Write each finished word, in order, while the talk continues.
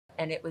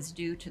and it was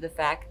due to the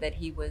fact that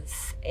he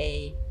was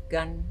a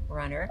gun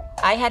runner.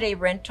 I had a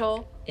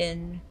rental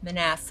in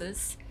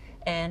Manassas,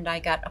 and I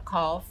got a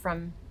call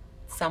from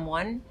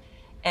someone,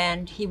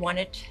 and he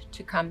wanted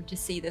to come to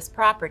see this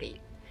property.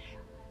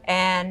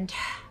 And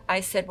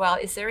I said, well,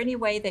 is there any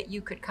way that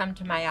you could come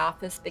to my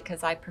office,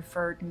 because I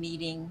preferred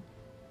meeting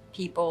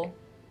people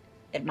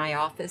at my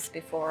office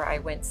before I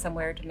went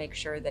somewhere, to make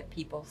sure that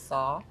people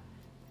saw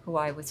who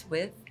I was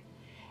with.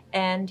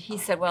 And he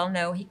said, well,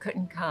 no, he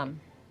couldn't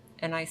come.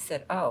 And I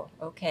said, oh,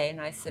 okay.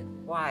 And I said,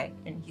 why?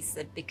 And he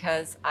said,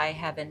 because I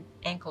have an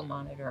ankle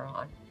monitor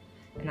on.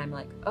 And I'm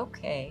like,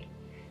 okay.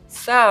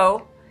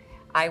 So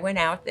I went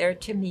out there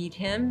to meet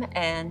him,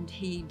 and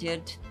he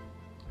did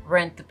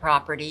rent the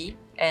property.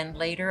 And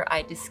later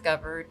I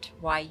discovered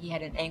why he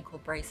had an ankle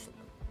bracelet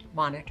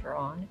monitor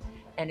on.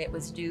 And it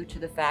was due to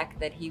the fact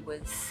that he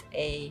was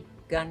a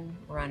gun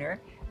runner,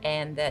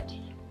 and that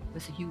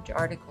was a huge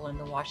article in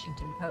the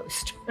Washington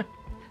Post.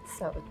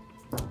 So